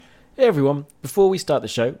Hey everyone, before we start the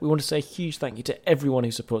show, we want to say a huge thank you to everyone who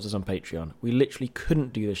supports us on Patreon. We literally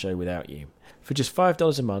couldn't do the show without you. For just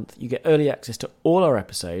 $5 a month, you get early access to all our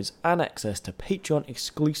episodes and access to Patreon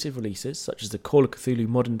exclusive releases such as the Call of Cthulhu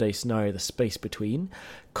Modern Day Scenario The Space Between,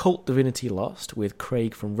 Cult Divinity Lost with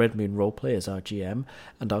Craig from Red Moon Roleplay as our GM,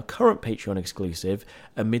 and our current Patreon exclusive,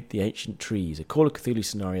 Amid the Ancient Trees, a Call of Cthulhu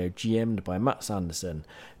scenario GM'd by Matt Sanderson,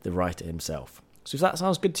 the writer himself. So if that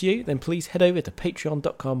sounds good to you, then please head over to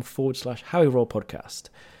patreon.com/How We Roll Podcast.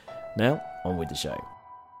 Now, on with the show.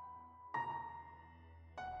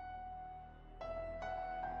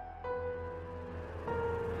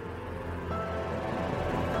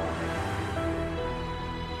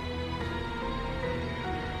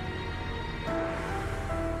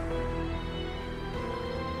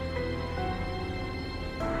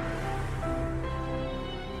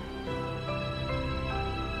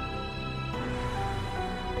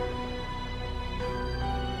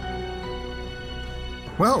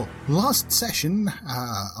 Well, last session,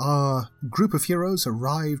 our group of heroes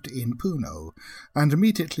arrived in Puno and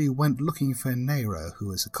immediately went looking for Naira,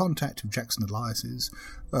 who is a contact of Jackson Elias's,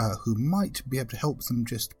 who might be able to help them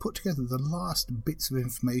just put together the last bits of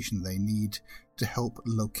information they need to help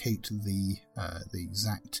locate the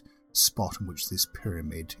exact spot in which this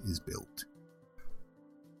pyramid is built.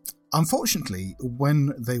 Unfortunately,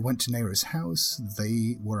 when they went to Naira's house,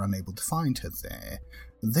 they were unable to find her there.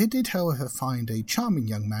 They did, however, find a charming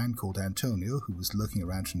young man called Antonio, who was lurking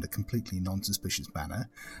around in a completely non-suspicious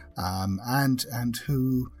manner, and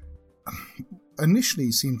who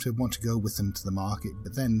initially seemed to want to go with them to the market,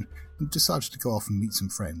 but then decided to go off and meet some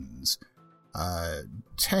friends.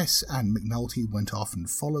 Tess and McNulty went off and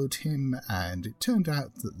followed him, and it turned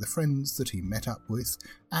out that the friends that he met up with,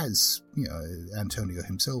 as Antonio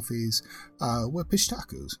himself is, were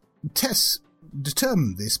Pishtakus. Tess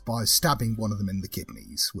determined this by stabbing one of them in the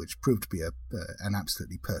kidneys, which proved to be an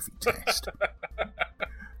absolutely perfect test.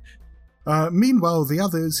 Meanwhile, the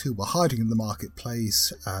others who were hiding in the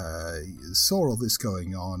marketplace saw all this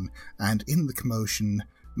going on, and in the commotion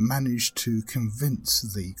managed to convince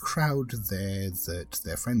the crowd there that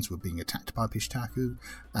their friends were being attacked by Pishtaku,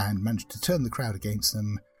 and managed to turn the crowd against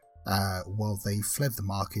them while they fled the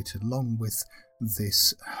market along with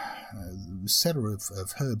this seller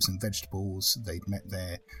of herbs and vegetables they'd met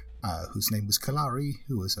there, whose name was Kalari,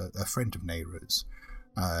 who was a friend of Naira's.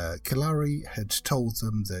 Kalari had told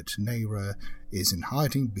them that Naira is in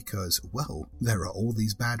hiding because, well, there are all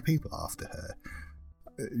these bad people after her.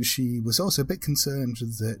 She was also a bit concerned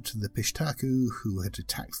that the Pishtaku who had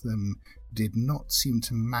attacked them did not seem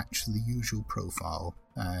to match the usual profile,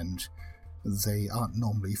 and they aren't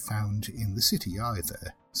normally found in the city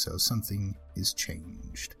either, so something is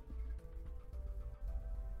changed.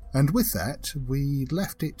 And with that, we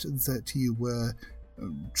left it that you were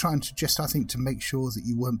trying to just, I think, to make sure that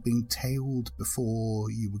you weren't being tailed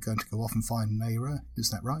before you were going to go off and find Naira. Is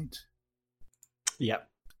that right? Yep.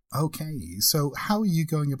 Okay, so how are you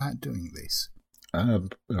going about doing this?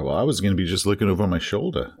 Well, I was going to be just looking over my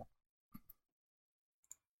shoulder.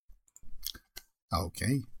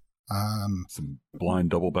 Okay. Some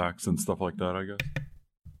blind doublebacks and stuff like that, I guess.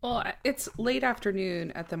 Well, it's late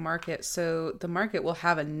afternoon at the market, so the market will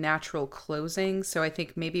have a natural closing. So I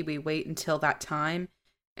think maybe we wait until that time,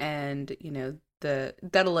 and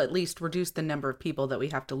that'll at least reduce the number of people that we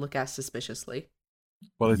have to look at suspiciously.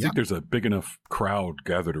 Well, I think there's a big enough crowd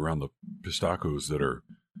gathered around the Pistakos that are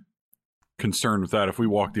concerned with that. If we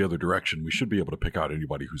walk the other direction, we should be able to pick out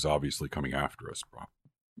anybody who's obviously coming after us.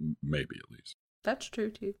 Maybe, at least. That's true,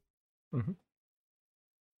 too. Mm-hmm.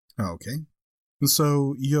 Okay.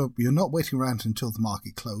 So you're not waiting around until the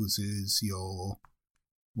market closes. You're,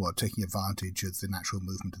 taking advantage of the natural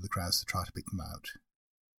movement of the crowds to try to pick them out.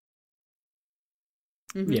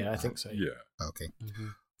 Mm-hmm. Yeah, I think so. Yeah. Okay.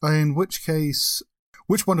 Mm-hmm. In which case,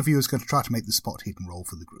 which one of you is going to try to make the spot hidden roll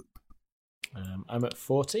for the group? I'm at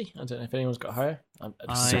 40. I don't know if anyone's got higher. I'm at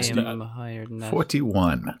I 60. am higher than that.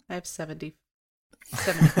 41. I have 75.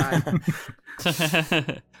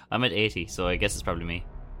 I'm at 80, so I guess it's probably me.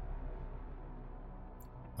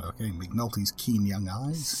 Okay, McNulty's keen young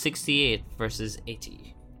eyes. 68 versus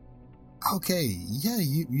 80. Okay, yeah,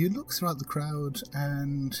 you look throughout the crowd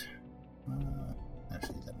and...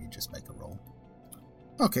 actually, let me just make a roll.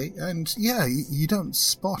 Okay, and yeah, you don't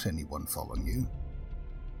spot anyone following you.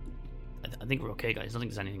 I think we're okay, guys. I don't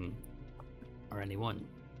think there's anything or anyone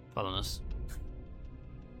following us.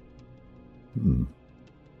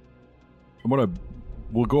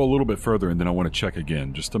 We'll go a little bit further, and then I want to check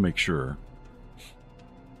again, just to make sure.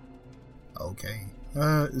 Okay.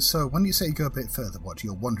 So when you say you go a bit further,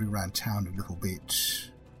 you're wandering around town a little bit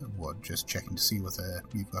What, just checking to see whether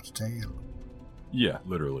you've got a tail? Yeah,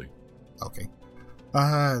 literally. Okay.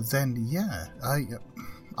 Then yeah, I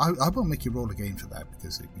won't make you roll again for that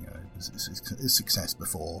because it was a success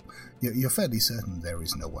before. You're fairly certain there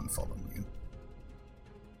is no one following you.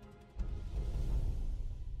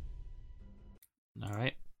 All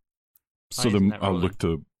right. So then I'll look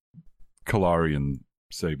to Kalari and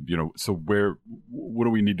say, so what do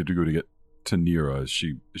we need to do to get to Nira? Is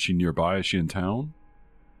she nearby? Is she in town?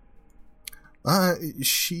 Well,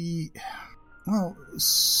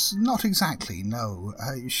 not exactly, no.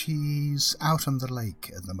 She's out on the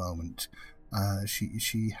lake at the moment.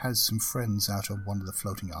 She has some friends out on one of the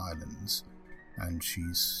floating islands, and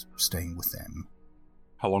she's staying with them.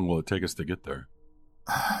 How long will it take us to get there?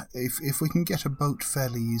 If we can get a boat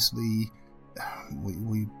fairly easily,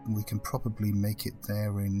 we can probably make it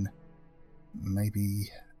there in maybe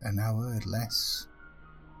an hour or less.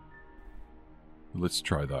 Let's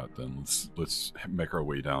try that then. Let's make our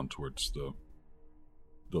way down towards the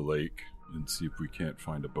lake and see if we can't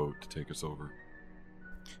find a boat to take us over.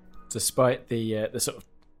 Despite the sort of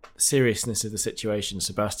seriousness of the situation,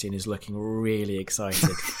 Sebastian is looking really excited.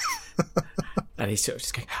 And he's sort of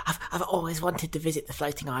just going, I've always wanted to visit the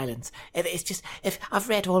floating islands. It's just, if I've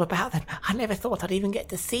read all about them, I never thought I'd even get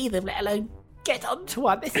to see them, let alone get onto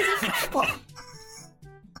one. This is incredible.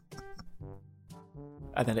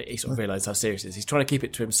 And then he sort of realised how serious it is. He's trying to keep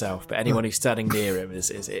it to himself, but anyone who's standing near him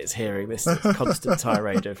is hearing this constant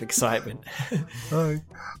tirade of excitement.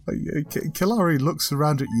 Kalari looks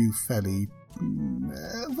around at you fairly...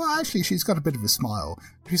 well, actually, she's got a bit of a smile.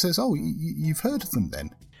 She says, "Oh, you've heard of them then?"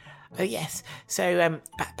 Oh, yes. So,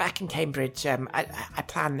 back in Cambridge, I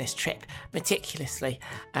planned this trip meticulously.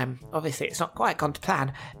 Obviously, it's not quite gone to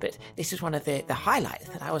plan, but this is one of the highlights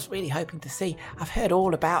that I was really hoping to see. I've heard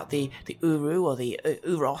all about the Uru, or the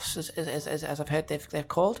Uros, as I've heard they've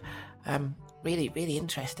called. Really, really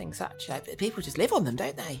interesting such. People just live on them,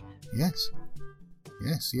 don't they? Yes.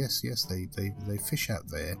 They fish out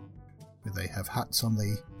there. They have huts on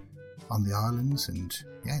the islands, and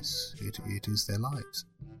yes, it is their lives.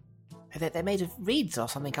 They're made of reeds or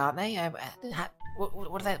something, aren't they?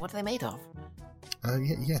 What are they made of?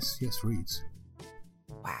 Yes, reeds.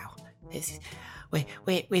 Wow. I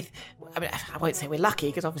won't say we're lucky,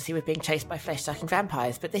 because obviously we're being chased by flesh-sucking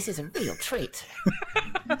vampires, but this is a real treat.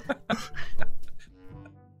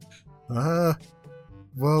 Well,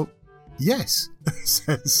 yes,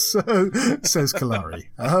 says Kalari.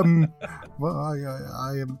 Well,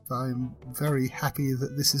 I am very happy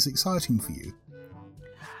that this is exciting for you.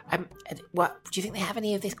 What do you think they have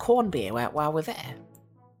any of this corn beer while we're there?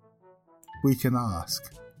 We can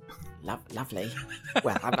ask. Lovely.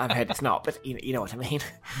 Well, I've heard it's not, but you know what I mean.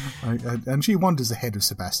 And she wanders ahead of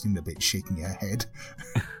Sebastian a bit, shaking her head.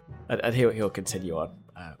 And he'll continue on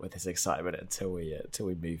with his excitement until we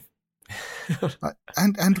move.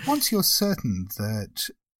 And once you're certain that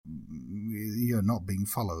you're not being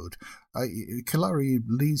followed, Kalari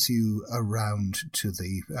leads you around to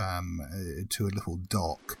to a little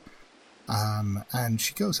dock, and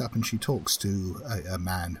she goes up and she talks to a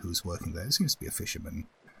man who's working there. It seems to be a fisherman,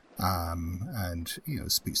 and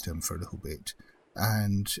speaks to him for a little bit,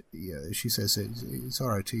 and she says it's all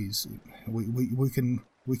right.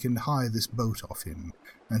 We can hire this boat off him,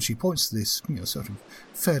 and she points to this sort of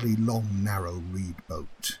fairly long, narrow reed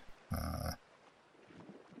boat.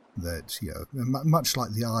 That much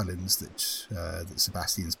like the islands that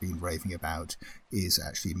Sebastian's been raving about, is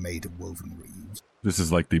actually made of woven reeds. This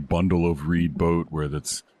is like the bundle of reed boat where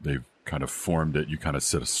they've kind of formed it. You kind of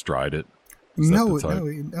sit astride it. No,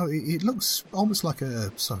 it looks almost like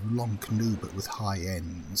a sort of long canoe, but with high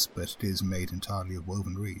ends. But it is made entirely of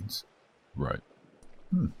woven reeds. Right.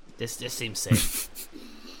 This seems safe.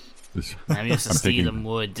 I'm used to stealing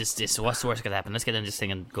wood. This what's the worst that could happen? Let's get in this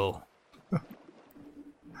thing and go.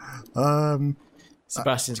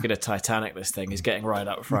 Sebastian's going to Titanic this thing. He's getting right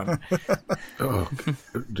up front.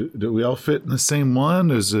 Do we all fit in the same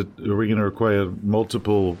one? Are we going to require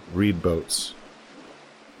multiple reed boats?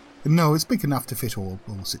 No, it's big enough to fit all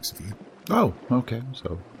 6 of you. Oh, okay.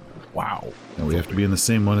 So, wow. And we have to be in the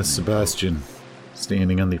same one as Sebastian,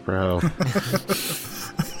 standing on the prow.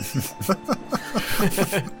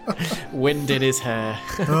 Wind in his hair.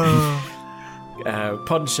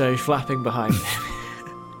 Poncho flapping behind him.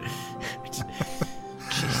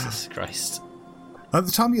 Jesus Christ. At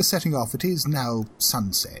the time you're setting off, it is now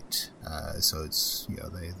sunset. So it's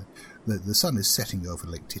the sun is setting over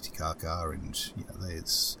Lake Titicaca, and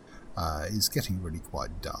it's getting really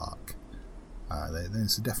quite dark.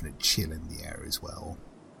 There's a definite chill in the air as well.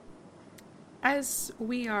 As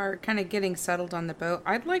we are kind of getting settled on the boat,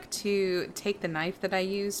 I'd like to take the knife that I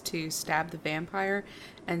used to stab the vampire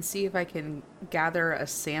and see if I can gather a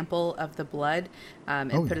sample of the blood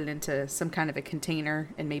and put it into some kind of a container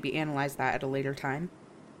and maybe analyze that at a later time.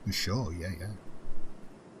 Sure, yeah.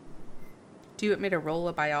 Do you want me to roll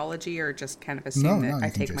a biology or just kind of assume that I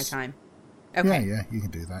take my time? Okay. Yeah, you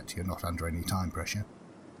can do that. You're not under any time pressure.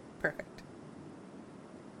 Perfect.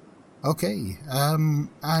 Okay,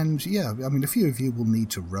 and yeah, I mean, a few of you will need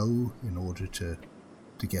to row in order to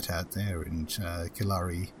get out there, and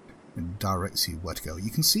Kilari directs you where to go. You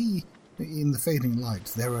can see in the fading light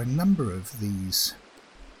there are a number of these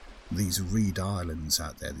reed islands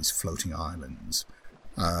out there, these floating islands,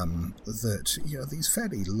 that, you know, these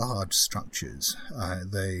fairly large structures.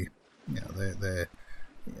 They're a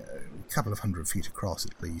couple of 100 feet across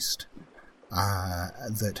at least,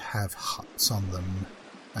 that have huts on them.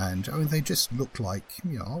 And, I mean, they just look like,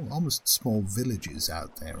 you know, almost small villages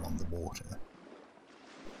out there on the water.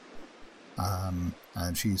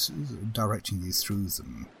 And she's directing you through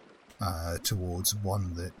them towards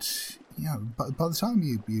one that, you know, by the time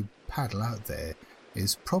you paddle out there,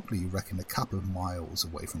 is probably, you reckon, a couple of miles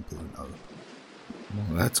away from Puno.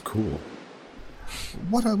 Well, that's cool.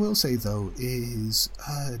 What I will say, though, is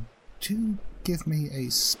do give me a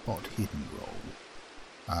spot hidden roll.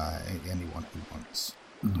 Anyone who wants.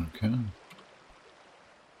 Okay.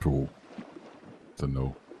 Cool. It's a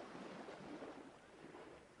no.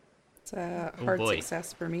 It's a hard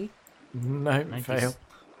success for me. No, fail.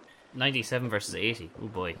 97 versus 80. Oh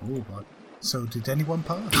boy. Oh, boy. So did anyone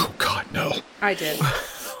pass? Oh God, no. I did.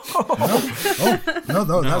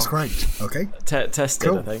 No, that's great. Okay. Tested,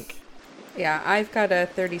 cool. I think. Yeah, I've got a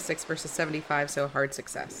 36 versus 75, so a hard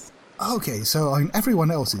success. Okay, so I mean,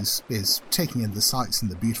 everyone else is taking in the sights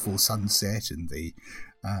and the beautiful sunset and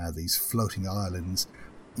these floating islands.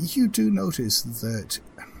 You do notice that,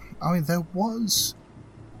 I mean, there was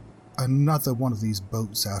another one of these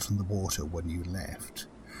boats out on the water when you left.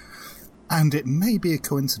 And it may be a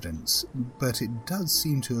coincidence, but it does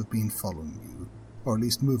seem to have been following you, or at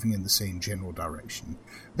least moving in the same general direction.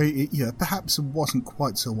 Perhaps it wasn't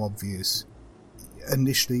quite so obvious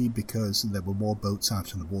initially because there were more boats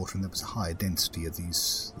out in the water and there was a higher density of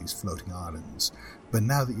these floating islands. But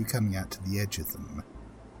now that you're coming out to the edge of them,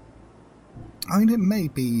 I mean, it may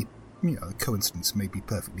be, you know, a coincidence, may be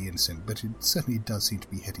perfectly innocent, but it certainly does seem to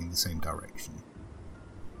be heading the same direction.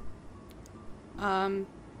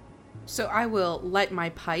 So I will light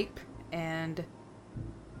my pipe and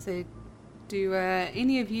say, do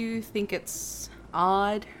any of you think it's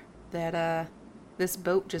odd that this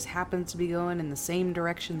boat just happens to be going in the same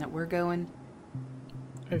direction that we're going?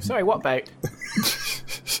 Oh, sorry, what boat?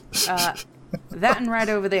 That and right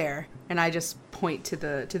over there. And I just point to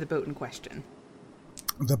the boat in question.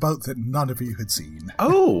 The boat that none of you had seen.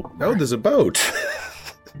 Oh, there's a boat.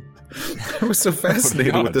 I was so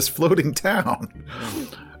fascinated with this floating town.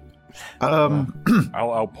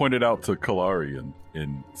 I'll point it out to Kalari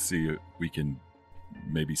and see if we can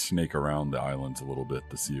maybe snake around the islands a little bit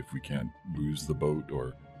to see if we can lose the boat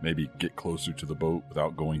or maybe get closer to the boat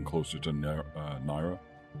without going closer to Naira.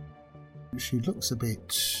 She looks a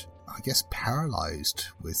bit, I guess, paralyzed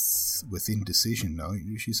with indecision. No,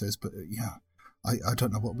 she says, but yeah, I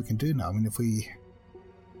don't know what we can do now. I mean,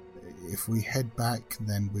 if we head back,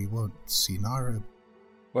 then we won't see Naira.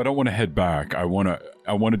 Well, I don't want to head back. I want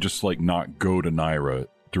to just like not go to Naira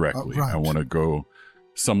directly. Right. I want to go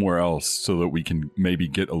somewhere else so that we can maybe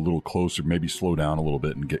get a little closer, maybe slow down a little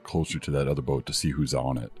bit and get closer to that other boat to see who's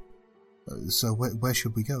on it. So where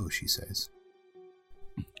should we go? She says.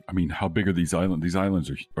 I mean, how big are these islands? These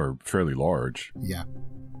islands are fairly large. Yeah.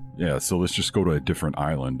 Yeah, so let's just go to a different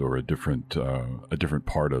island or a different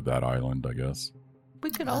part of that island, I guess. We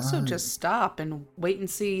could also just stop and wait and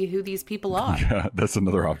see who these people are. Yeah, that's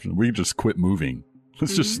another option. We just quit moving.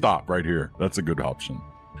 Let's just stop right here. That's a good option.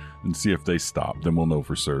 And see if they stop. Then we'll know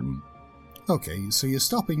for certain. Okay, so you're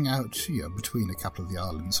stopping out between a couple of the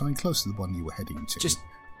islands, I mean, close to the one you were heading to.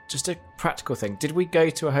 Just a practical thing. Did we go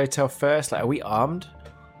to a hotel first? Like, are we armed?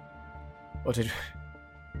 Or did...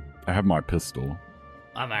 I have my pistol.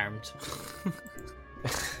 I'm armed.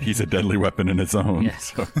 He's a deadly weapon in its own.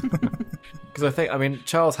 Yes. Because I mean,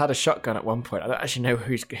 Charles had a shotgun at one point. I don't actually know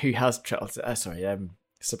who has Charles.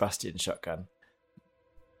 Sebastian's shotgun.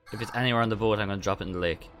 If it's anywhere on the boat, I'm going to drop it in the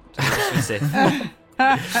lake. I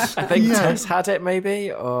think Tess had it,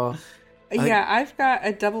 maybe, or... I've got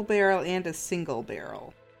a double barrel and a single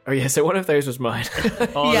barrel. Oh yeah, so one of those was mine.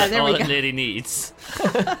 all that lady needs.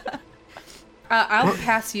 I'll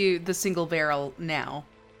pass you the single barrel now.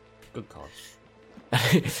 Good call.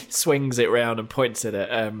 Swings it round and points at it.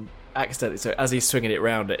 accidentally. So as he's swinging it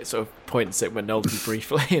round, it sort of points at McNulty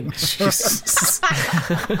briefly. And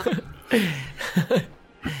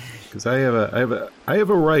because I have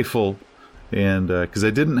a rifle, and because I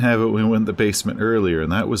didn't have it when we went in the basement earlier,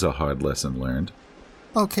 and that was a hard lesson learned.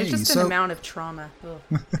 Okay, it's just an amount of trauma.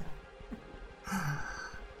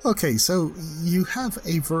 Okay, so you have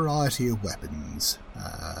a variety of weapons.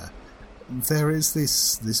 There is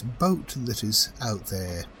this boat that is out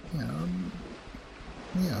there,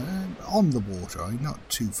 on the water, not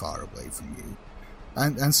too far away from you.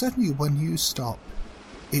 And certainly when you stop,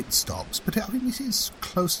 it stops. But I mean, it is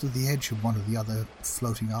close to the edge of one of the other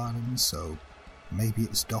floating islands, so maybe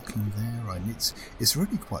it's docking there. And it's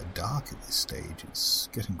really quite dark at this stage. It's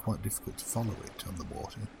getting quite difficult to follow it on the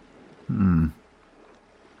water.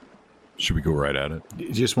 Should we go right at it?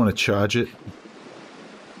 You just want to charge it?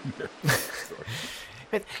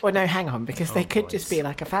 But, well, no, hang on, because they could just be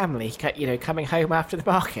like a family, coming home after the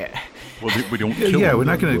market. Well, we don't kill them. Yeah, we're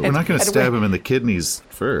not going to stab him in the kidneys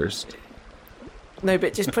first. No,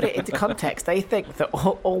 but just put it into context. They think that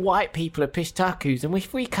all white people are Pishtakus, and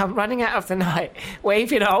if we come running out of the night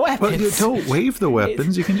waving our weapons... Well, you don't wave the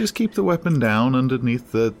weapons. You can just keep the weapon down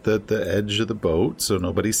underneath the edge of the boat so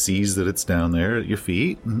nobody sees that it's down there at your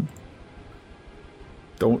feet.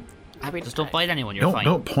 Just don't bite anyone, you're fine.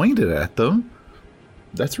 Don't point it at them.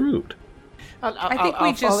 That's rude. I think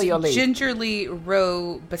we just gingerly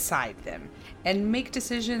row beside them and make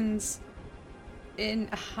decisions in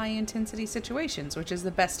high-intensity situations, which is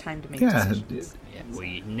the best time to make decisions. Yeah,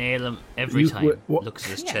 we nail him every time. Looks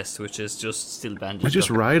at his chest, which is just still bandaged. We just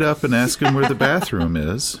ride up and ask him where the bathroom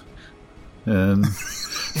is. And...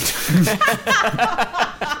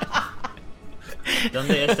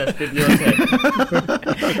 ¿Dónde está el biblioteca?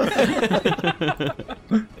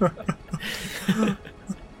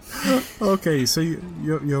 Okay, so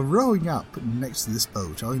you're rowing up next to this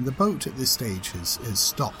boat. I mean, the boat at this stage has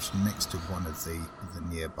stopped next to one of the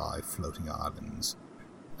nearby floating islands,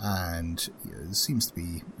 and it seems to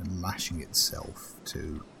be lashing itself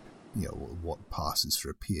to what passes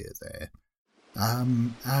for a pier there.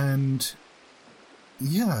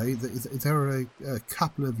 There are a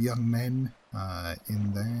couple of young men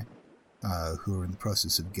in there who are in the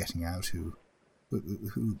process of getting out, who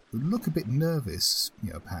look a bit nervous,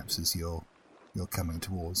 perhaps as you're coming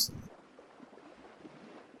towards them.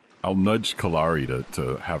 I'll nudge Kalari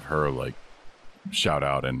to have her shout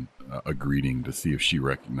out and a greeting to see if she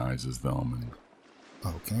recognizes them.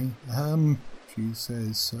 Okay. She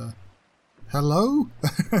says, "Hello,"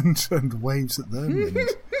 and waves at them, and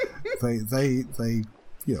they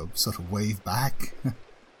sort of wave back.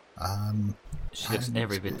 She looks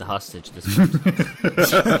every bit the hostage this time.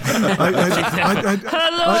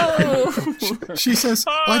 Hello! She says,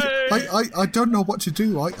 I don't know what to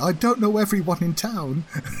do. I don't know everyone in town.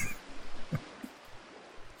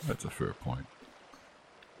 That's a fair point.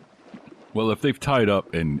 Well, if they've tied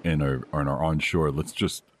up and are on shore,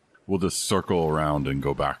 we'll just circle around and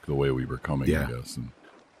go back the way we were coming, I guess. And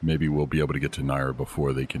maybe we'll be able to get to Nair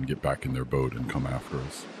before they can get back in their boat and come after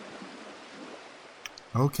us.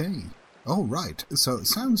 Okay. Oh, right. So it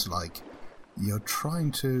sounds like you're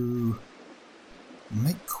trying to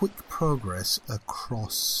make quick progress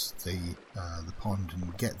across the pond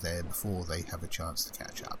and get there before they have a chance to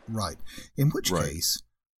catch up. Right. In which case,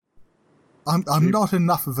 I'm not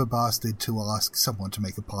enough of a bastard to ask someone to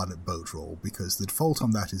make a pilot boat roll, because the default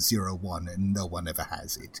on that is 0-1 and no one ever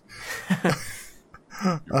has it.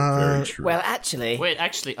 Very true. Well, actually... Wait, I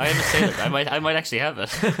am a sailor. I might actually have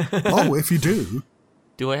it. Oh, if you do...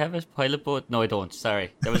 Do I have a pilot boat? No, I don't.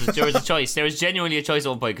 Sorry. There was a choice. There was genuinely a choice at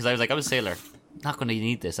one point, because I was like, I'm a sailor. Not going to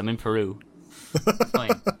need this. I'm in Peru.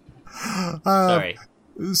 Fine. Sorry.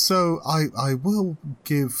 So I will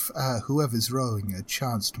give whoever's rowing a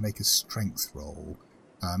chance to make a strength roll.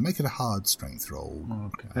 Make it a hard strength roll,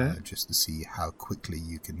 just to see how quickly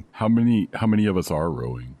you can... How many of us are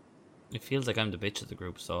rowing? It feels like I'm the bitch of the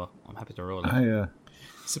group, so I'm happy to roll it.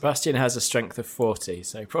 Sebastian has a strength of 40,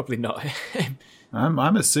 so probably not him. I'm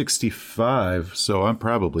a 65, so I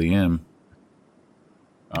probably am.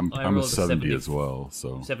 I'm a 70 as well,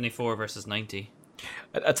 so 74 versus 90.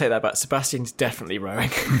 I'd take that back. Sebastian's definitely rowing.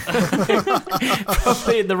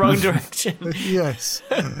 Probably in the wrong direction. Yes.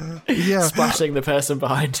 Yeah. Splashing the person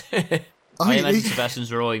behind. I imagine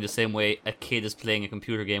Sebastian's rowing the same way a kid is playing a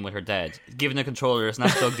computer game with her dad. Given a controller, it's not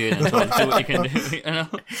plugged in and told do what you can do. You know?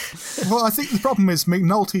 Well, I think the problem is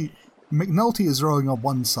McNulty is rowing on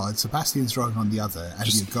one side, Sebastian's rowing on the other,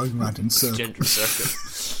 and you're going around in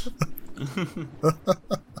circles.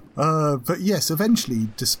 But yes, eventually,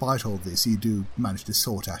 despite all this, you do manage to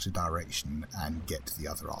sort out a direction and get to the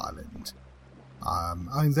other island. I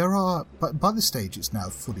mean, there are, but by this stage it's now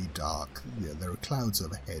fully dark. There are clouds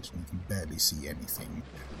overhead and you can barely see anything.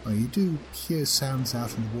 You do hear sounds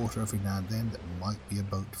out in the water every now and then that might be a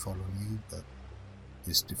boat following you, but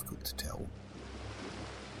it's difficult to tell.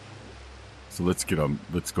 So let's go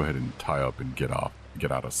ahead and tie up and get out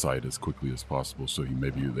of sight as quickly as possible, so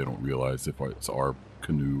maybe they don't realize if it's our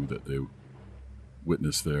canoe that they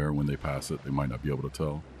witnessed there. When they pass it, they might not be able to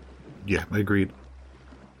tell. Yeah, agreed.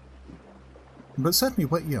 But certainly,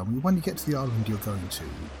 when you get to the island you're going to,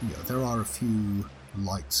 there are a few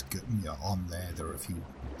lights on there. There are a few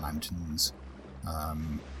lanterns,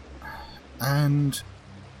 and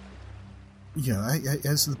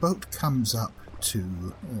as the boat comes up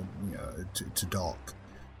to dock,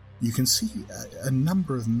 you can see a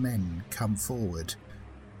number of men come forward,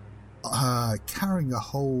 carrying a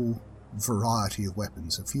whole variety of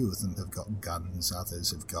weapons. A few of them have got guns,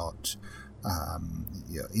 others have got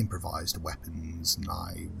improvised weapons,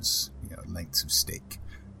 knives, lengths of stick.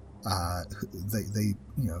 They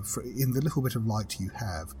in the little bit of light you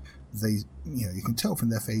have, you can tell from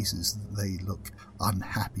their faces that they look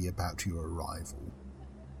unhappy about your arrival.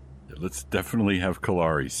 Let's definitely have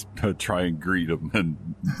Kalari try and greet them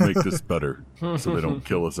and make this better, so they don't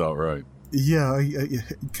kill us outright. Yeah,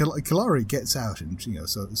 Kalari gets out and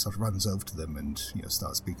sort of runs over to them and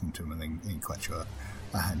starts speaking to them in Quechua,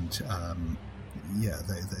 and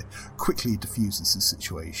they quickly diffuses the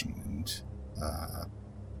situation, and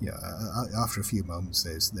after a few moments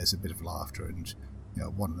there's a bit of laughter, and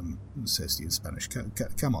one of them says to you in Spanish,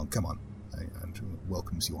 "Come on," and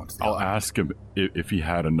welcomes you onto the island. I'll ask him if he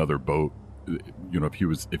had another boat,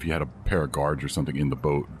 if he had a pair of guards or something in the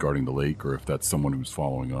boat guarding the lake, or if that's someone who's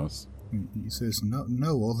following us. He says,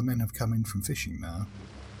 no, all the men have come in from fishing now.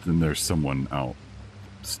 Then there's someone out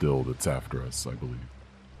still that's after us, I believe.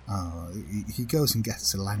 He goes and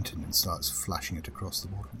gets a lantern and starts flashing it across the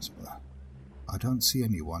water. I don't see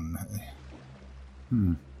anyone.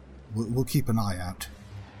 We'll keep an eye out.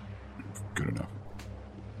 Good enough.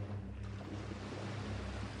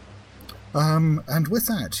 And with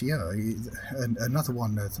that, another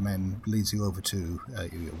one of the men leads you over to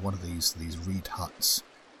one of these reed huts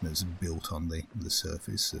that's built on the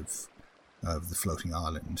surface of the floating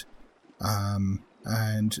island.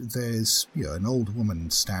 And there's an old woman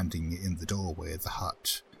standing in the doorway of the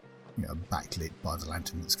hut, backlit by the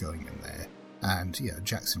lantern that's going in there. And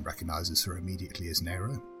Jackson recognizes her immediately as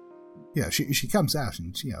Nera. She comes out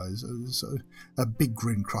and a big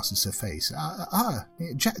grin crosses her face.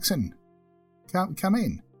 Jackson, come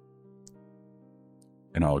in.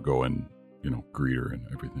 And I'll go and greet her and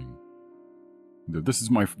everything.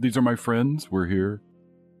 These are my friends. We're here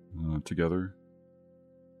together.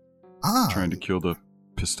 Trying to kill the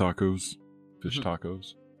fish tacos.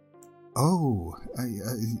 Oh,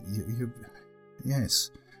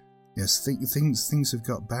 yes. Things have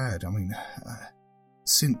got bad. I mean,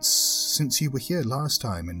 since you were here last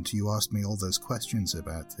time and you asked me all those questions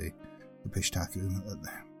about the fish taco,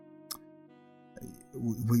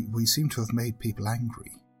 we seem to have made people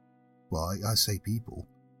angry. Well, I say people.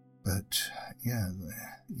 But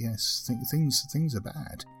yes, things are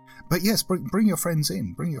bad. But yes, bring your friends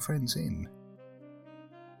in.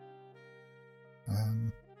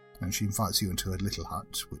 And she invites you into a little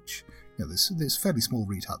hut, which this fairly small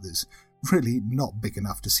reed hut that's really not big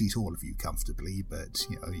enough to seat all of you comfortably, but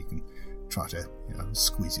you can try to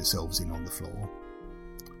squeeze yourselves in on the floor.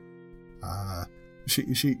 She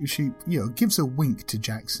gives a wink to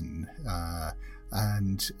Jackson,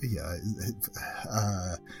 and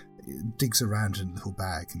digs around in a little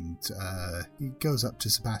bag, and he goes up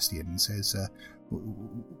to Sebastian and says,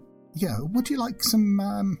 would you like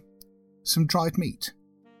some dried meat?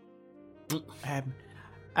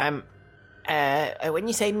 When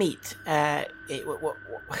you say meat,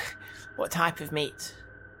 what type of meat?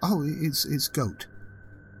 Oh, it's goat.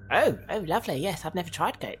 Oh, lovely. Yes, I've never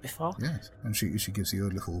tried goat before. Yes, and she gives you a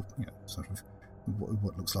little, sort of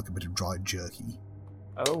what looks like a bit of dried jerky.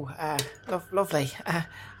 Oh, lovely.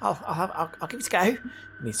 I'll give it a go. And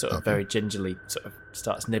he sort of very gingerly sort of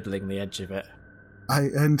starts nibbling the edge of it.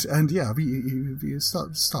 You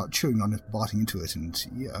start chewing on it, biting into it, and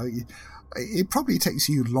it probably takes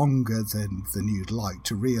you longer than you'd like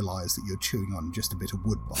to realise that you're chewing on just a bit of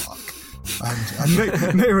wood bark.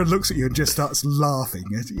 And Nera looks at you and just starts laughing.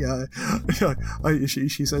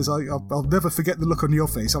 She says, I'll never forget the look on your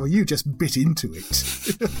face. Oh, you just bit into it.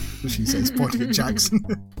 She says, pointing at Jackson.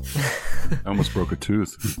 I almost broke a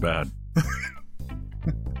tooth. It was bad.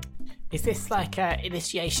 Is this like a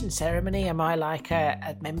initiation ceremony? Am I like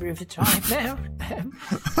a member of the tribe now?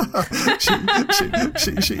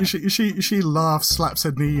 She laughs, slaps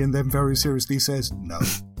her knee, and then very seriously says, "No."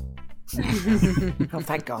 Oh,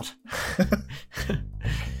 thank God. I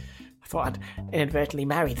thought I'd inadvertently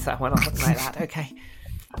married someone or something like that. Okay.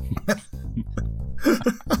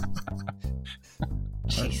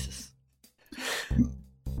 Jesus.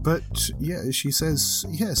 But yeah, she says,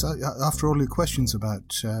 yes, after all your questions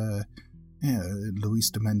about Luis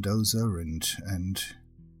de Mendoza and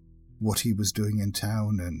what he was doing in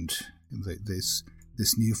town and this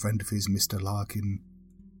new friend of his, Mr. Larkin,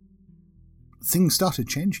 things started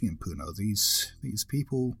changing in Puno. These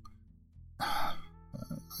people,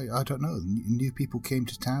 I don't know, new people came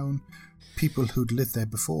to town. People who'd lived there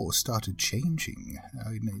before started changing. I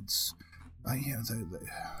mean, it's...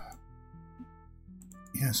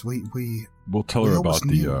 Yes, we'll tell her about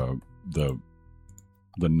the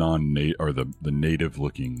non-native or the native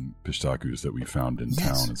looking Pishtakus that we found in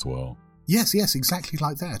town as well. Yes, exactly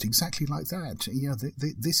like that.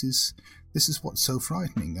 This is what's so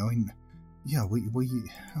frightening. I mean, yeah, we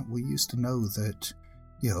used to know that,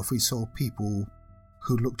 if we saw people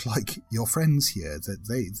who looked like your friends here, that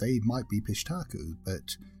they might be Pishtaku,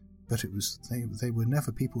 but it was they were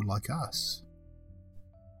never people like us.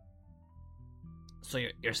 So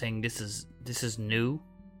you're saying this is new?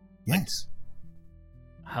 Yes.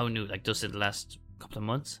 Like, how new? Like just in the last couple of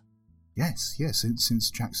months? Yes.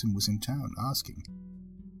 Since Jackson was in town asking.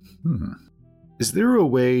 Is there a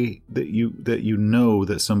way that you know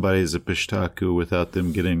that somebody is a Pishtaku without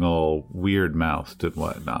them getting all weird mouthed and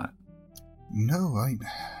whatnot? No,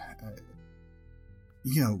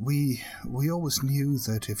 we always knew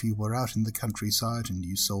that if you were out in the countryside and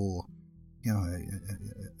you saw,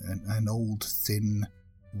 an old, thin,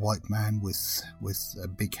 white man with a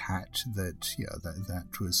big hat, that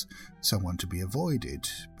was someone to be avoided.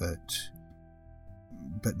 But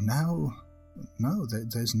now, no,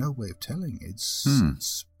 there's no way of telling.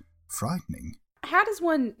 It's frightening. How does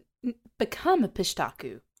one become a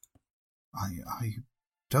Pishtaku? I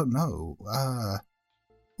don't know.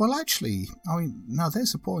 Well, actually, now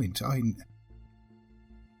there's a point. I'm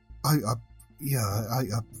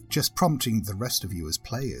just prompting the rest of you as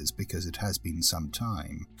players because it has been some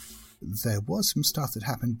time. There was some stuff that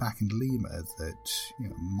happened back in Lima that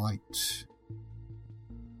might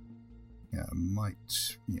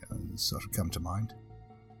sort of come to mind.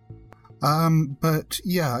 But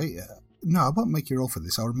yeah, no, I won't make you roll for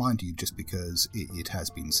this. I'll remind you just because it has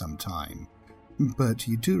been some time. But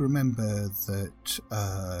you do remember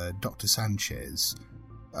that Dr. Sanchez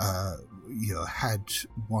had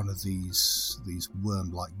one of these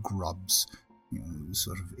worm-like grubs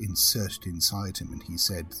sort of inserted inside him, and he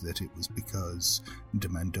said that it was because de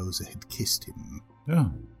Mendoza had kissed him.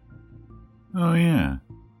 Oh yeah.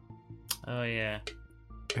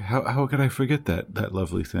 How could I forget that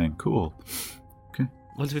lovely thing? Cool. Okay.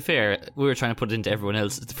 Well, to be fair, we were trying to put it into everyone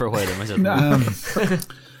else for a while there myself.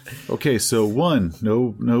 Okay, so one,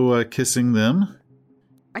 no kissing them.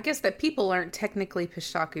 I guess that people aren't technically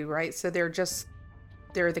Pishtaku, right? So they're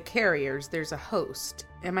the carriers. There's a host.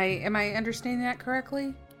 Am I understanding that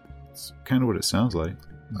correctly? It's kind of what it sounds like.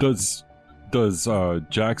 Does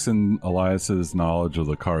Jackson Elias's knowledge of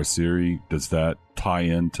the Karasiri, does that tie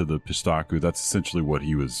into the Pishtaku? That's essentially what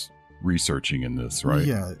he was researching in this, right?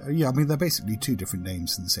 Yeah. I mean, they're basically two different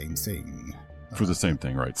names for the same thing. For the same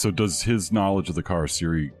thing, right? So does his knowledge of the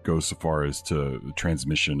Karasiri go so far as to the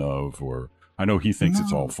transmission of, or I know he thinks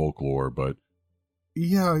it's all folklore, but...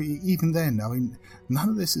 Yeah, even then, I mean, none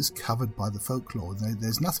of this is covered by the folklore.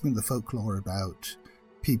 There's nothing in the folklore about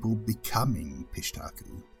people becoming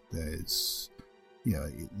Pishtaku. There's,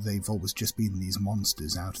 they've always just been these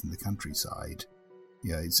monsters out in the countryside.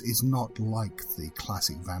 It's not like the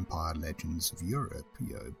classic vampire legends of Europe,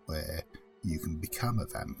 where you can become a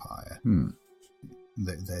vampire.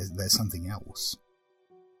 There's something else.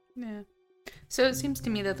 Yeah. So it seems to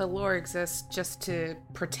me that the lore exists just to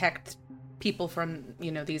protect people from,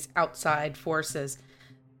 these outside forces.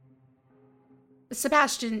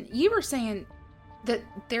 Sebastian, you were saying that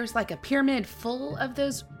there's like a pyramid full of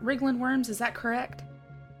those wriggling worms, is that correct?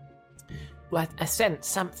 Well, I sense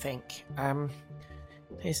something.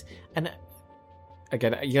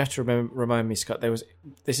 Again, you have to remind me, Scott.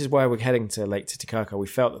 This is why we're heading to Lake Titicaca. We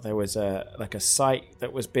felt that there was a site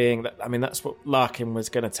that was being. That's what Larkin was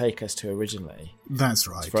going to take us to originally. That's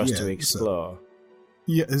right. For us to explore.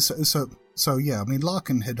 So yeah. I mean,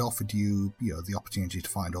 Larkin had offered you, the opportunity to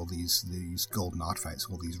find all these golden artifacts,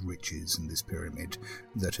 all these riches in this pyramid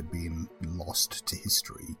that had been lost to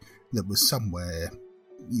history. That was somewhere,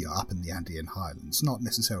 up in the Andean highlands, not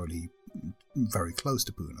necessarily very close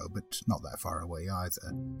to Puno, but not that far away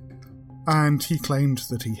either. And he claimed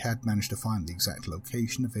that he had managed to find the exact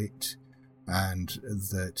location of it, and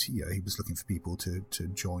that he was looking for people to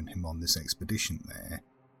join him on this expedition there.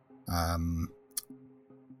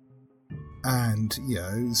 And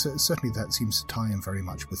certainly that seems to tie in very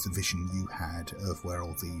much with the vision you had of where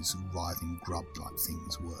all these writhing grub-like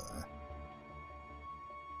things were.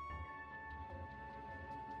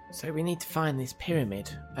 So we need to find this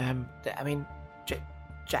pyramid.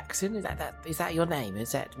 Jackson, is that your name?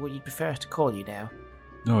 Is that what you'd prefer us to call you now?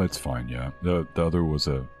 No, it's fine. Yeah, the other was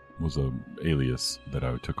a alias that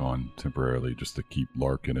I took on temporarily just to keep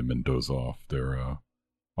Larkin and Mendoza off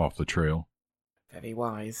the trail. Very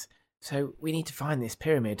wise. So we need to find this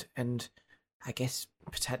pyramid and, I guess,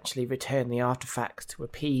 potentially return the artifacts to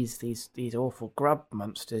appease these awful grub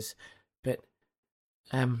monsters. But,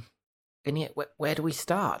 and yet, where do we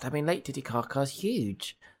start? I mean, Lake Titicaca's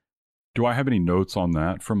huge. Do I have any notes on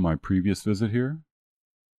that from my previous visit here?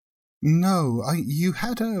 No, you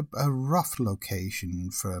had a rough location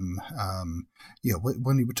from,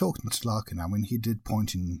 when you were talking to Larkin. I mean, he did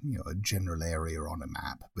point in, a general area on a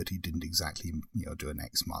map, but he didn't exactly, do an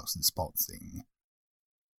X marks the spot thing.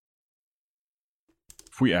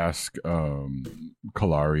 If we ask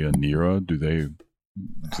Kalaria and Nira, do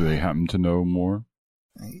they happen to know more?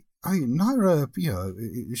 Nira,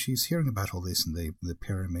 she's hearing about all this and the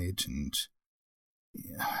pyramid, and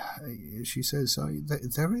she says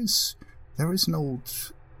there is an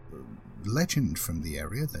old legend from the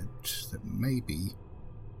area that may be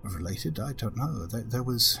related. I don't know. There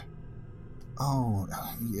was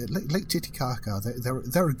Lake Titicaca.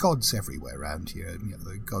 There are gods everywhere around here.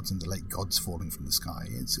 The gods in the lake, gods falling from the sky.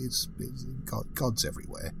 It's gods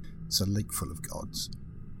everywhere. It's a lake full of gods.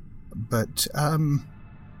 But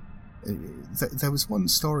there was one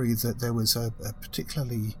story that there was a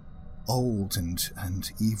particularly old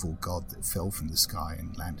and evil god that fell from the sky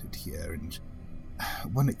and landed here, and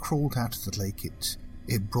when it crawled out of the lake, it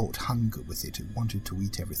brought hunger with it. It wanted to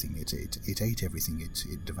eat everything. It ate everything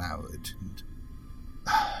it devoured. And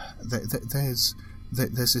there's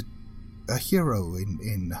a hero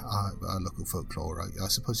in our local folklore. I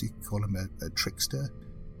suppose you could call him a trickster.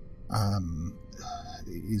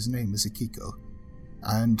 His name is Akiko.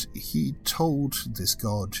 And he told this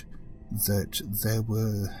god that there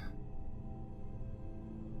were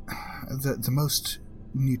the most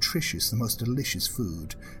nutritious, the most delicious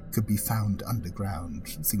food could be found underground.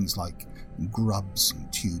 Things like grubs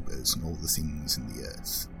and tubers and all the things in the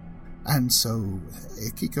earth. And so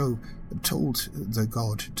Akiko told the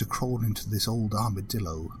god to crawl into this old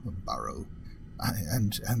armadillo burrow.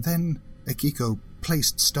 And then Akiko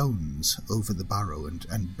placed stones over the burrow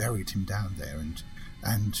and buried him down there,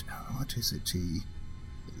 and what is it?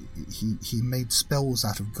 He made spells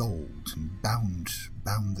out of gold and bound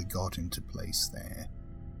the god into place there.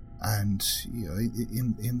 And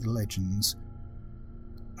in the legends,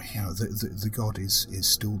 the god is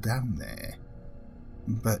still down there.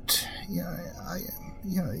 But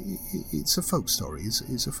it's a folk story.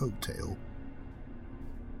 It's a folk tale.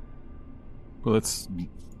 Well, it's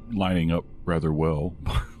lining up rather well.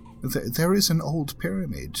 There is an old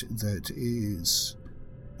pyramid that is,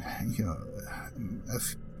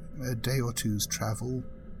 a day or two's travel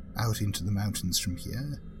out into the mountains from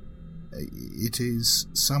here. It is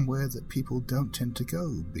somewhere that people don't tend to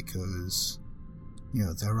go because,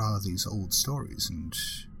 there are these old stories, and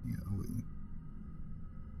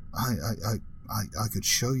I could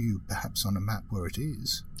show you perhaps on a map where it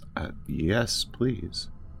is. Yes, please.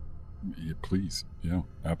 Yeah, please. Yeah,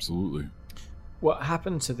 absolutely. What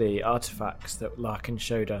happened to the artifacts that Larkin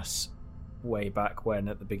showed us way back when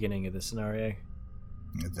at the beginning of the scenario?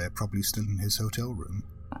 They're probably still in his hotel room.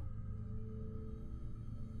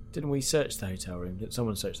 Didn't we search the hotel room? Did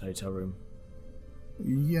someone search the hotel room?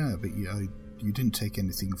 Yeah, but you didn't take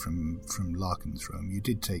anything from Larkin's room. You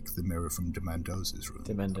did take the mirror from De Mendoza's room.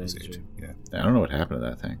 De Mendoza's room. Yeah. I don't know what happened to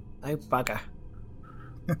that thing. Oh, bugger.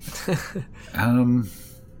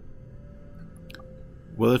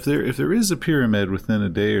 Well, if there is a pyramid within a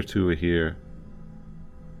day or two of here,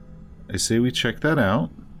 I say we check that out.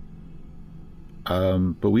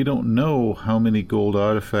 But we don't know how many gold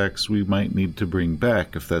artifacts we might need to bring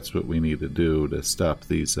back if that's what we need to do to stop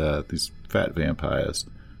these fat vampires.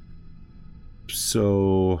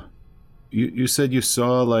 So, you said you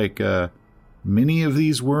saw many of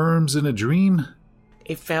these worms in a dream?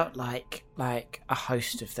 It felt like a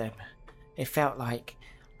host of them. It felt like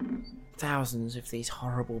thousands of these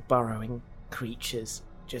horrible burrowing creatures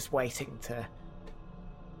just waiting to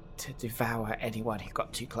devour anyone who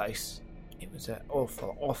got too close. It was an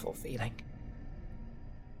awful, awful feeling.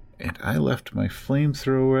 And I left my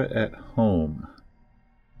flamethrower at home.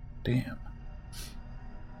 Damn.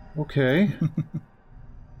 Okay.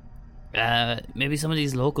 Maybe some of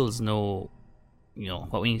these locals know,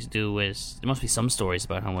 what we need to do is... There must be some stories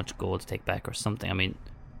about how much gold to take back or something. I mean,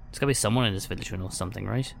 there's got to be someone in this village who knows something,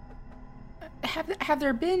 right? Have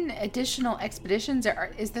there been additional expeditions,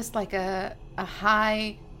 or is this like a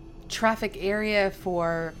high traffic area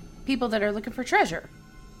for people that are looking for treasure?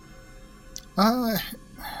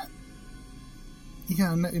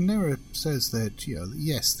 Yeah, Nera says that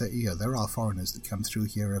yes, that there are foreigners that come through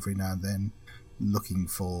here every now and then, looking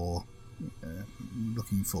for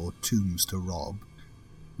tombs to rob.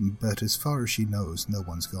 But as far as she knows, no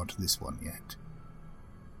one's gone to this one yet.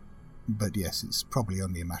 But yes, it's probably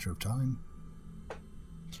only a matter of time.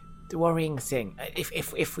 The worrying thing,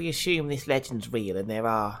 if we assume this legend's real and there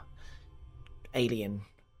are alien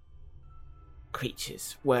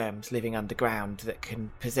creatures, worms living underground that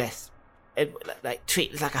can possess,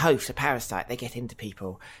 treat like a host, a parasite, they get into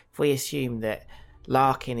people. If we assume that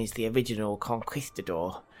Larkin is the original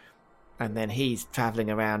conquistador, and then he's travelling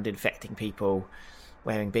around infecting people,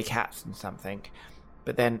 wearing big hats and something,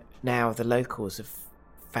 but then now the locals have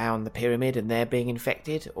found the pyramid and they're being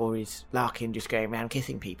infected, or is Larkin just going around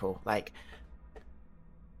kissing people?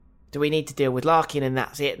 Do we need to deal with Larkin and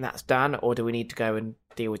that's it and that's done, or do we need to go and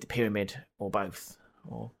deal with the pyramid, or both,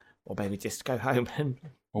 or maybe just go home? And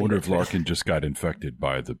I wonder if Larkin just got infected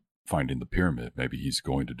by finding the pyramid. Maybe he's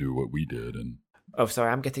going to do what we did. And oh,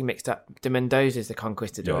 sorry, I'm getting mixed up. De Mendoza's the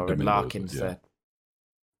conquistador, and Larkin's the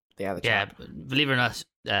other chap. Yeah, believe it or not,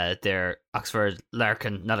 they're Oxford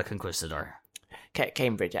Larkin, not a conquistador.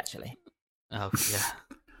 Cambridge, actually. Oh, yeah.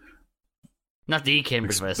 Not the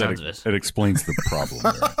Cambridge, by the sounds of it. It explains the problem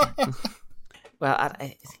there, I think. Well,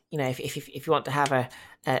 if you want to have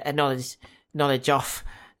a knowledge off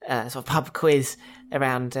sort of pub quiz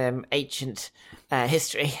around ancient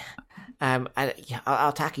history,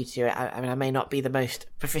 I'll tack you to it. I mean, I may not be the most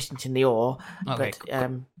proficient in the ore, okay,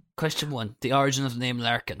 but... Question 1. The origin of the name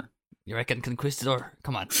Larkin. You reckon conquistador?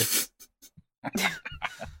 Come on.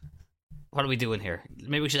 What are we doing here?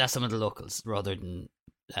 Maybe we should ask some of the locals rather than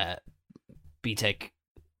BTEC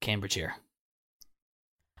Cambridge here.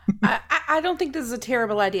 I don't think this is a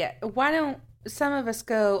terrible idea. Why don't some of us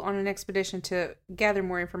go on an expedition to gather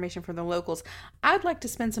more information from the locals? I'd like to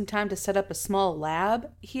spend some time to set up a small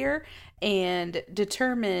lab here and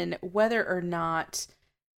determine whether or not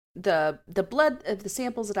the blood of the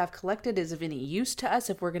samples that I've collected is of any use to us,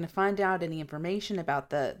 if we're going to find out any information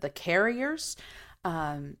about the carriers,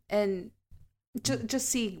 and just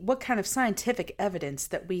see what kind of scientific evidence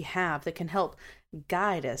that we have that can help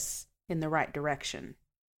guide us in the right direction.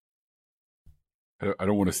 I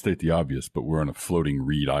don't want to state the obvious, but we're on a floating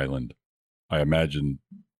reed island. I imagine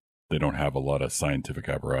they don't have a lot of scientific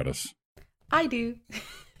apparatus. I do.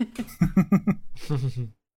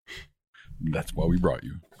 That's why we brought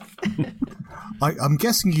you. I'm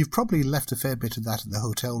guessing you've probably left a fair bit of that in the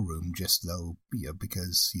hotel room, just though,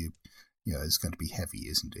 because it's going to be heavy,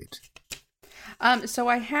 isn't it? So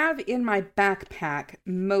I have in my backpack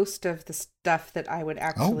most of the stuff that I would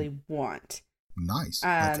actually want. Nice.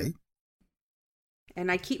 Okay. And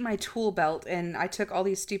I keep my tool belt, and I took all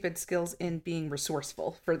these stupid skills in being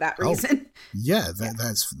resourceful for that reason.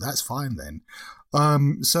 That's fine then.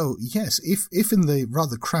 So yes, if in the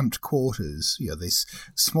rather cramped quarters, this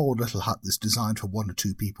small little hut that's designed for 1 or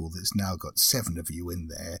 2 people that's now got 7 of you in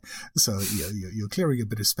there, so you're clearing a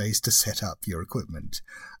bit of space to set up your equipment.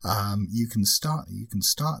 You can start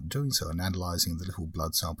doing so and analysing the little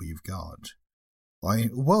blood sample you've got.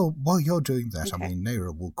 While you're doing that, okay. I mean,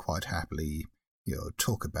 Nera will quite happily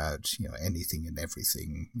talk about anything and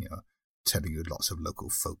everything, telling you lots of local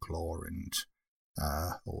folklore and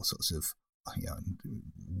all sorts of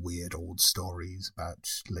weird old stories about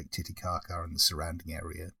Lake Titicaca and the surrounding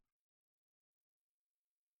area.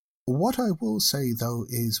 What I will say, though,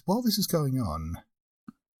 is while this is going on,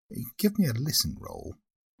 give me a listen roll.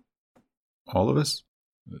 All of us?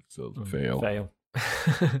 It's a fail. Fail.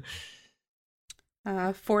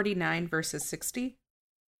 49 versus 60.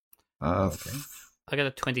 Okay. I got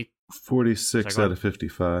a 20. 46 out of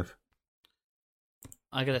 55.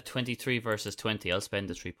 I got a 23 versus 20. I'll spend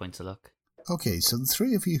the 3 points of luck. Okay, so the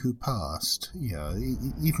 3 of you who passed,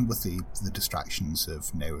 even with the distractions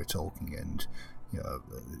of Nera talking and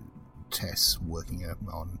Tess working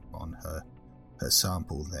on her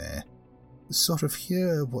sample there, sort of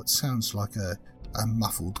hear what sounds like a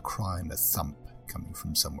muffled cry and a thump coming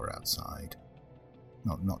from somewhere outside,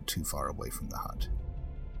 not too far away from the hut.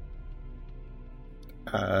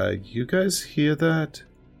 You guys hear that?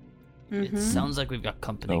 Mm-hmm. It sounds like we've got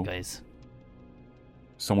company, No. guys.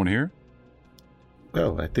 Someone here?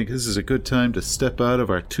 Well, I think this is a good time to step out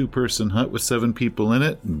of our 2-person hut with 7 people in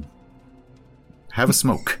it and have a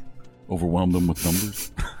smoke. Overwhelm them with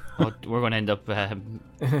numbers? Oh, we're going to end up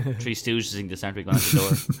Three Stooges this, aren't we, going out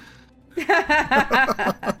the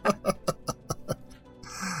door?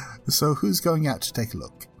 So who's going out to take a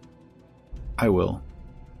look? I will.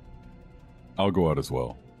 I'll go out as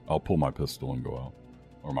well. I'll pull my pistol and go out.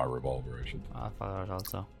 Or my revolver, I should. I'll follow out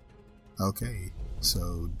also. Okay,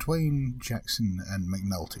 so Dwayne, Jackson, and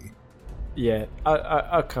McNulty. Yeah,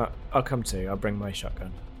 I'll come too. I'll bring my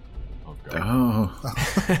shotgun. Okay.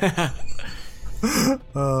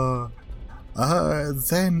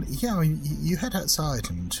 Then, yeah, I mean, you head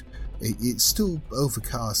outside and it's still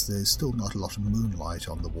overcast. There's still not a lot of moonlight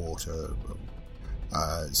on the water.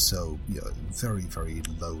 So, very, very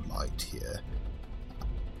low light here.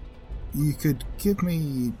 You could give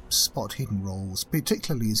me spot hidden rolls,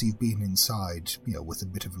 particularly as you've been inside, with a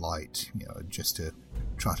bit of light, just to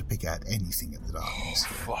try to pick out anything in the darkness.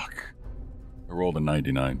 Oh, fuck. I rolled a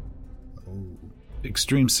 99. Oh.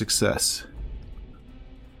 Extreme success.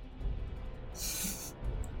 It's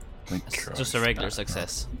just a regular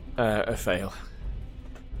success. A fail.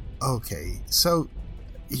 Okay, so,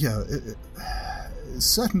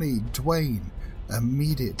 certainly Dwayne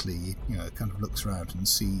immediately, kind of looks around and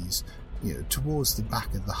sees, towards the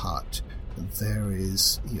back of the hut, there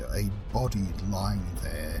is, a body lying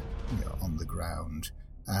there, on the ground,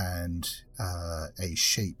 and a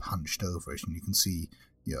shape hunched over it, and you can see,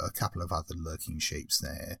 a couple of other lurking shapes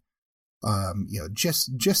there.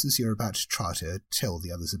 Just as you're about to try to tell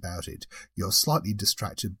the others about it, you're slightly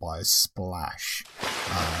distracted by a splash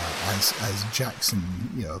as Jackson,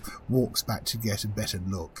 walks back to get a better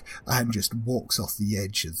look and just walks off the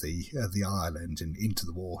edge of the island and into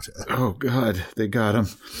the water. Oh God, they got him.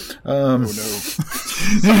 Oh no!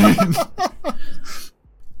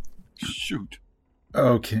 Shoot!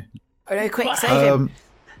 Okay. Oh no! Quick, save him!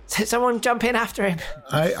 Someone jump in after him.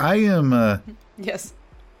 I am. Yes.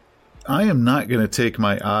 I am not going to take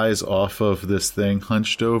my eyes off of this thing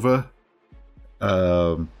hunched over.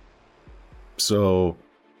 So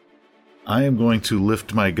I am going to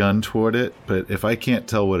lift my gun toward it, but if I can't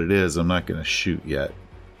tell what it is, I'm not going to shoot yet.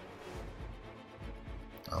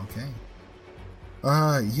 Okay.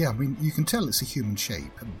 Yeah, I mean, you can tell it's a human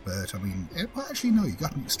shape, but, I mean, well, actually, no, you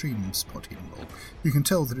got an extreme spot hidden roll. You can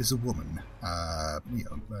tell that it's a woman,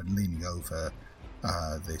 leaning over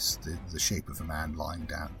the shape of a man lying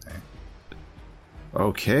down there.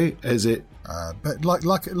 Okay, is it? But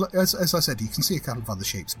as I said, you can see a couple of other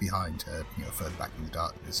shapes behind her, further back in the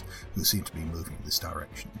darkness, who seem to be moving in this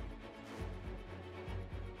direction.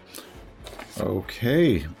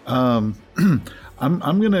 Okay. I'm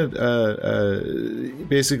gonna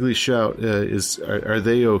basically shout. Are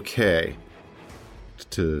they okay?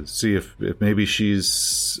 To see if maybe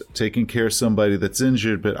she's taking care of somebody that's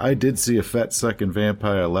injured. But I did see a fat sucking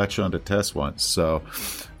vampire latch onto Tess once, so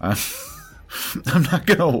I'm not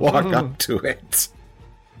gonna walk up to it.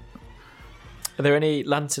 Are there any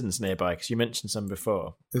lanterns nearby? Because you mentioned some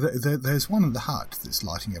before. There's one in the hut that's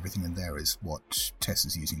lighting everything in there. Is what Tess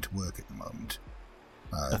is using to work at the moment.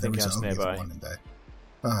 I think that's nearby. One in there.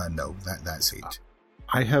 No, that's it.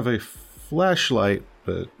 I have a flashlight,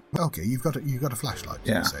 but okay, you've got a flashlight.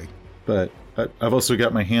 Did you say? But I've also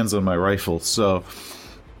got my hands on my rifle, so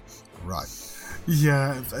right.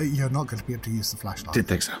 Yeah, you're not going to be able to use the flashlight. Didn't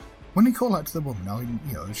think so. When you call out to the woman, I mean,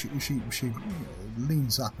 she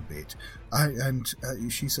leans up a bit, and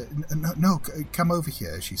she said, "No, come over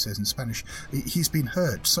here." She says in Spanish, "He's been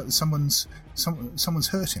hurt. Someone's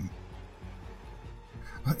hurt him.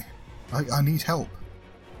 I need help."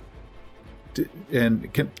 And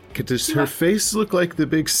does her face look like the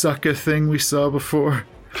big sucker thing we saw before?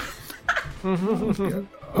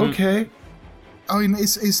 Okay. I mean,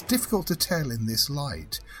 it's difficult to tell in this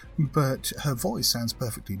light, but her voice sounds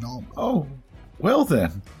perfectly normal. Oh, well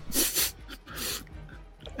then.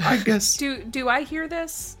 I guess. Do I hear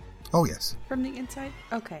this? Oh, yes. From the inside?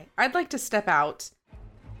 Okay. I'd like to step out.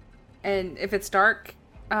 And if it's dark,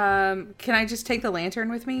 can I just take the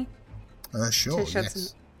lantern with me? Sure,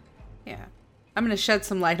 yes. Yeah. I'm going to shed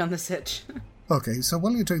some light on the sitch. Okay, so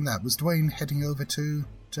while you're doing that, was Dwayne heading over to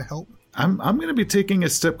help? I'm going to be taking a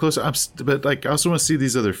step closer, but I also want to see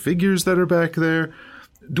these other figures that are back there.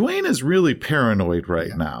 Dwayne is really paranoid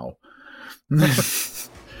right now.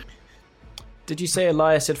 Did you say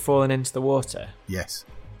Elias had fallen into the water? Yes.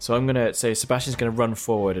 So Sebastian's going to run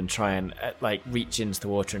forward and try and reach into the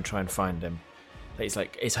water and try and find him. He's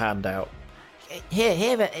his hand out.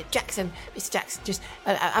 Here, Jackson, Mr. Jackson, just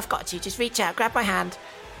I've got you. Just reach out, grab my hand.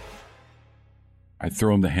 I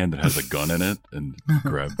throw him the hand that has a gun in it and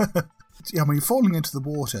grab. I mean, falling into the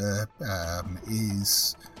water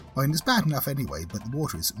is... I mean, it's bad enough anyway, but the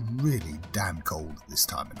water is really damn cold at this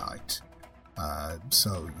time of night.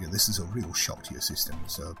 So this is a real shock to your system.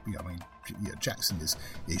 So, I mean, Jackson is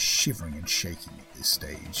shivering and shaking at this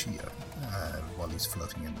stage while he's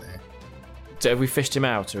floating in there. So have we fished him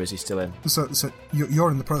out, or is he still in? So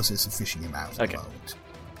you're in the process of fishing him out at the moment.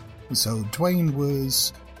 So Dwayne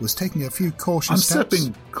was taking a few cautious steps. I'm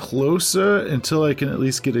stepping closer until I can at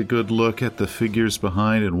least get a good look at the figures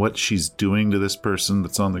behind and what she's doing to this person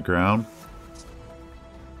that's on the ground.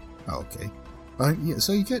 Okay.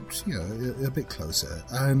 So you get a bit closer,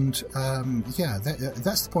 and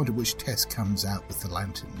that's the point at which Tess comes out with the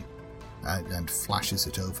lantern and flashes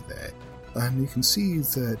it over there. And you can see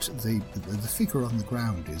that the figure on the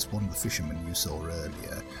ground is one of the fishermen you saw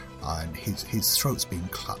earlier, and his throat's been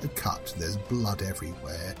cut. There's blood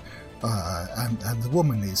everywhere, and the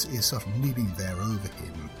woman is sort of kneeling there over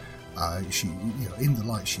him. She, in the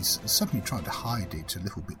light, she's suddenly trying to hide it a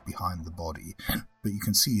little bit behind the body, but you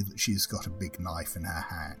can see that she's got a big knife in her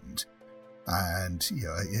hand. And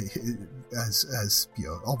as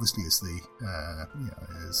obviously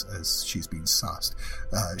as she's been sussed,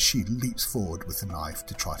 she leaps forward with the knife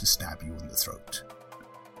to try to stab you in the throat.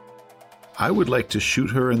 I would like to shoot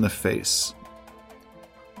her in the face.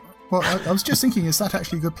 Well, I was just thinking, is that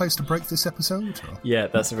actually a good place to break this episode? Or? Yeah,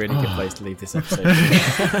 that's a really good place to leave this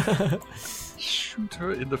episode. Shoot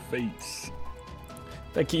her in the face.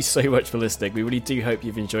 Thank you so much for listening. We really do hope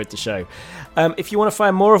you've enjoyed the show. If you want to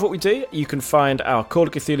find more of what we do, you can find our Call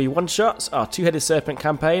of Cthulhu one-shots, our Two-Headed Serpent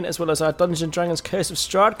campaign, as well as our Dungeons & Dragons Curse of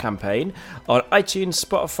Strahd campaign on iTunes,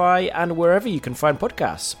 Spotify, and wherever you can find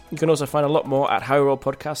podcasts. You can also find a lot more at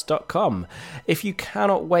howwerollpodcast.com. If you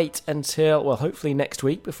cannot wait until, well, hopefully next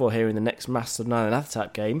week before hearing the next Masters of Nine and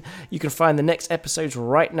Attack game, you can find the next episodes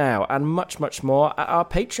right now and much, much more at our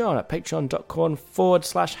Patreon at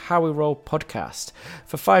patreon.com/howwerollpodcast.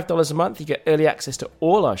 For $5 a month, you get early access to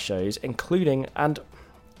all our shows, including and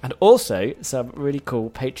also some really cool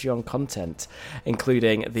Patreon content,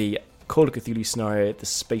 including the Call of Cthulhu scenario, The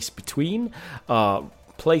Space Between, our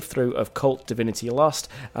playthrough of Cult Divinity Lost,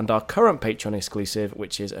 and our current Patreon exclusive,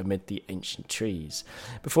 which is Amid the Ancient Trees.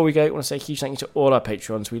 Before we go, I want to say a huge thank you to all our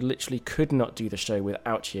Patrons. We literally could not do the show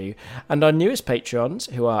without you. And our newest Patrons,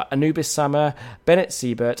 who are Anubis Sammer, Bennett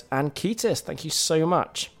Siebert, and Ketis. Thank you so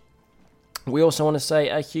much. We also want to say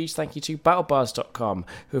a huge thank you to BattleBards.com,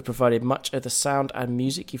 who have provided much of the sound and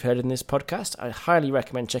music you've heard in this podcast. I highly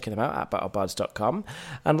recommend checking them out at BattleBards.com.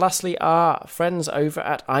 And lastly, our friends over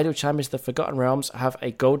at Idle Champions of the Forgotten Realms have a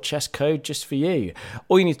gold chest code just for you.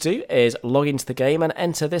 All you need to do is log into the game and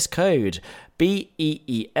enter this code,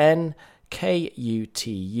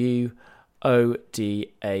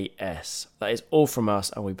 BEENKUTUODAS. That is all from us,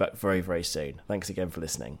 and we'll be back very, very soon. Thanks again for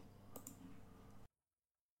listening.